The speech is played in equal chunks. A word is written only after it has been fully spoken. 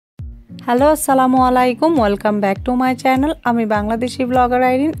Hello আসসালামু আলাইকুম, welcome back to my channel. আমি বাংলাদেশি ব্লগার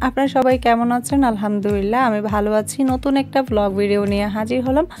আইরিন। আপনারা সবাই কেমন আছেন? আলহামদুলিল্লাহ আমি ভালো আছি। নতুন একটা ব্লগ ভিডিও নিয়ে হাজির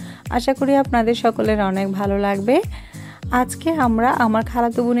হলাম। আশা করি আপনাদের সকলের অনেক ভালো লাগবে। আজকে আমরা আমার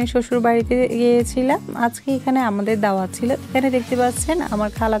খালাতো বোনের শ্বশুর বাড়িতে গিয়েছিলাম। আজকে এখানে আমাদের দাওয়াত ছিল। এখানে দেখতে পাচ্ছেন আমার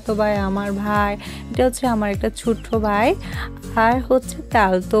খালাতো ভাই, আমার ভাই, এটা হচ্ছে আমার একটা ছোট্ট ভাই, আর হচ্ছে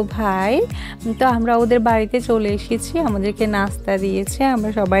তালতো ভাই। তো আমরা ওদের বাড়িতে চলে এসেছি, আমাদেরকে নাস্তা দিয়েছে, আমরা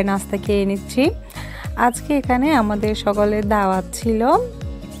সবাই নাস্তা খেয়ে নিচ্ছি। আজকে এখানে আমাদের সকলের দাওয়াত ছিল।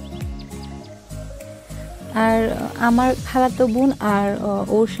 আর আমার খালাতো বোন আর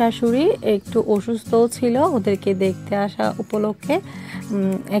ওর শাশুড়ি একটু অসুস্থও ছিল, ওদেরকে দেখতে আসা উপলক্ষে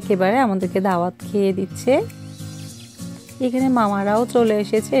একেবারে আমাদেরকে দাওয়াত খেয়ে দিচ্ছে। এখানে মামারাও চলে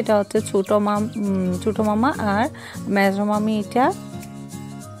এসেছে, এটা হচ্ছে ছোট মামা আর মেজো মামি। এটা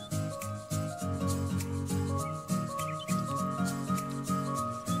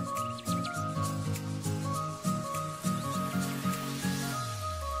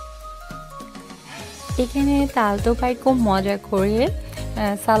এখানে তালতো ভাই খুব মজা করে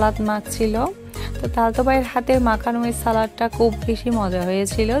সালাদ মাখছিল। তো তালতো ভাইয়ের হাতের মাখানো এই সালাদটা খুব বেশি মজা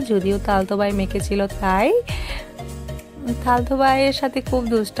হয়েছিল, যদিও তালতো ভাই মেখেছিল তাই। তালতো ভাইয়ের সাথে খুব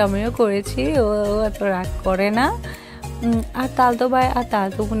দুষ্টামিও করেছি, ও এত রাগ করে না। আর তালতো ভাই আর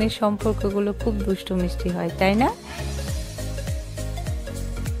তালতো বোনের সম্পর্কগুলো খুব দুষ্টু মিষ্টি হয়, তাই না?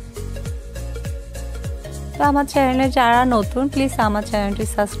 তো আমার চ্যানেলে যারা নতুন, প্লিজ আমার চ্যানেলটি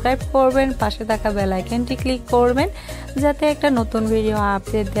সাবস্ক্রাইব করবেন, পাশে থাকা বেল আইকনটি ক্লিক করবেন, যাতে একটা নতুন ভিডিও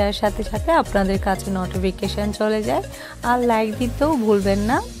আপডেট দেওয়ার সাথে সাথে আপনাদের কাছে নোটিফিকেশন চলে যায়। আর লাইক দিতেও ভুলবেন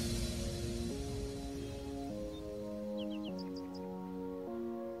না।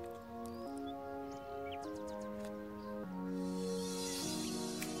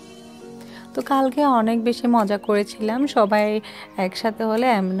 তো কালকে অনেক বেশি মজা করেছিলাম, সবাই একসাথে হলে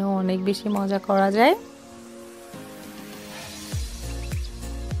এমনিও অনেক বেশি মজা করা যায়।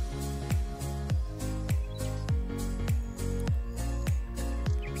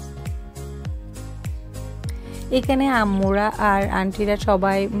 এখানে আম্মুরা আর আন্টিরা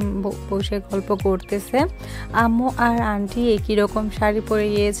সবাই বসে গল্প করতেছে। আম্মু আর আন্টি একই রকম শাড়ি পরে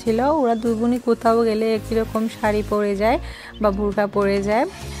গিয়েছিল, ওরা দুই বোনই কোথাও গেলে একই রকম শাড়ি পরে যায় বা বোরকা পরে যায়।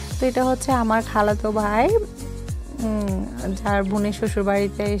 তো এটা হচ্ছে আমার খালাতো ভাই, যার বোনের শ্বশুর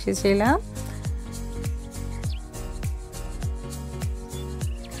বাড়িতে এসেছিলাম।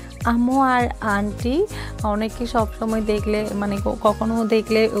 আম্মু আর আন্টি অনেকে সবসময় দেখলে, মানে কখনো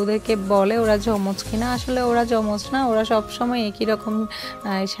দেখলে ওদেরকে বলে ওরা যমজ কিনা। আসলে ওরা যমজ না, ওরা সবসময় একই রকম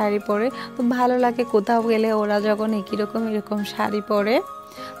শাড়ি পরে। তো ভালো লাগে কোথাও গেলে ওরা যখন একই রকম এরকম শাড়ি পরে।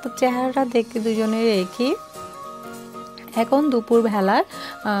 তো চেহারাটা দেখতে দুজনের একই। এখন দুপুর বেলা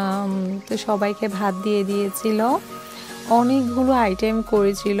তো সবাইকে ভাত দিয়ে দিয়েছিল, অনেকগুলো আইটেম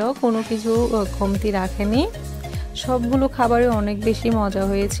করেছিল, কোনো কিছু কমতি রাখেনি। সবগুলো খাবারে অনেক বেশি মজা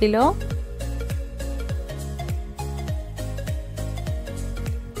হয়েছিল।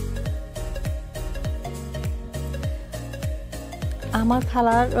 আমার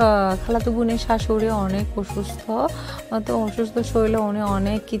খালাতো বোনের শাশুড়ি অনেক অসুস্থ, তো অসুস্থ শরীরে উনি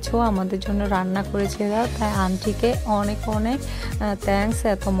অনেক কিছু আমাদের জন্য রান্না করেছিল। তাই আন্টিকে অনেক অনেক থ্যাঙ্কস,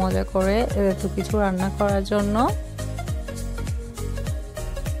 এত মজা করে এত কিছু রান্না করার জন্য।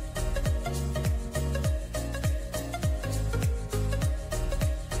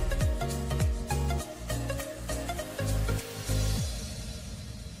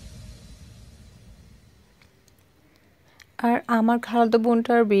 আর আমার খালাতো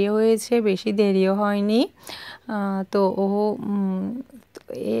বোনটার বিয়ে হয়েছে, বেশি দেরিও হয়নি। তো ও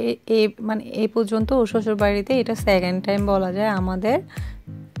মানে এই পর্যন্ত ও শ্বশুর বাড়িতে এটা সেকেন্ড টাইম বলা যায় আমাদের।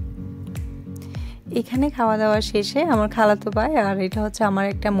 এখানে খাওয়া দাওয়া শেষে আমার খালাতো ভাই আর এটা হচ্ছে আমার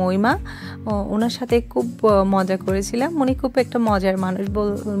একটা মইমা, ওনার সাথে খুব মজা করেছিলাম। উনি খুব একটা মজার মানুষ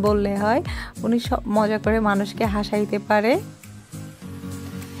বললে হয়, উনি সব মজা করে মানুষকে হাসাইতে পারে।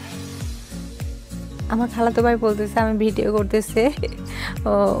 আমার খালাতো ভাই বলতেছে আমি ভিডিও করতেছে,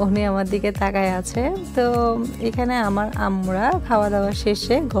 উনি আমার দিকে তাকায় আছে। তো এখানে আমার আম্মুরা খাওয়া দাওয়া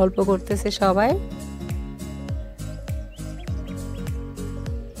শেষে গল্প করতেছে সবাই।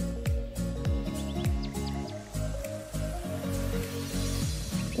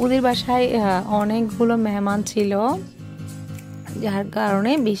 ওদের বাসায় অনেকগুলো মেহমান ছিল, যার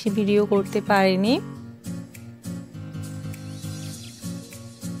কারণে বেশি ভিডিও করতে পারিনি।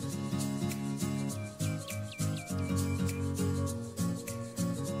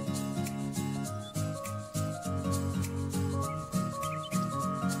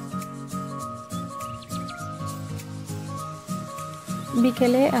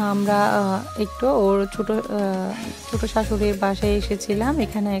 বিকেলে আমরা একটু ওর ছোট শাশুড়ির বাসায় এসেছিলাম।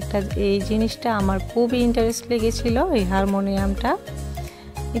 এখানে একটা এই জিনিসটা আমার খুবই ইন্টারেস্ট লেগেছিল, এই হারমোনিয়ামটা।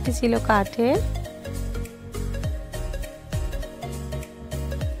 এটি ছিল কাঠের।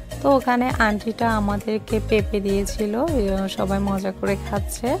 তো ওখানে আন্টিটা আমাদেরকে পেঁপে দিয়েছিল, সবাই মজা করে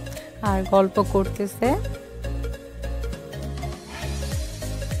খাচ্ছে আর গল্প করতেছে।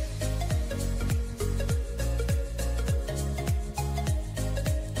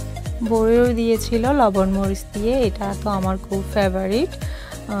 বড়িও দিয়েছিল লবণ মরিচ দিয়ে, এটা তো আমার খুব ফেভারিট,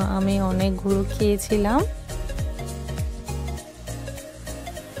 আমি অনেকগুলো খেয়েছিলাম।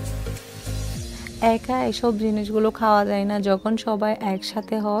 একা এসব জিনিসগুলো খাওয়া যায় না, যখন সবাই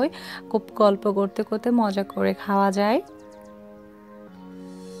একসাথে হয় খুব গল্প করতে করতে মজা করে খাওয়া যায়।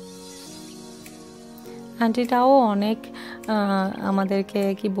 আন্টিটাও অনেক আমাদেরকে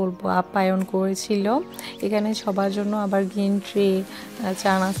কি বলবো আপ্যায়ন করেছিল। এখানে সবার জন্য আবার গ্রিন ট্রি,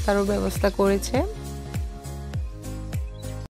 চা নাস্তারও ব্যবস্থা করেছে।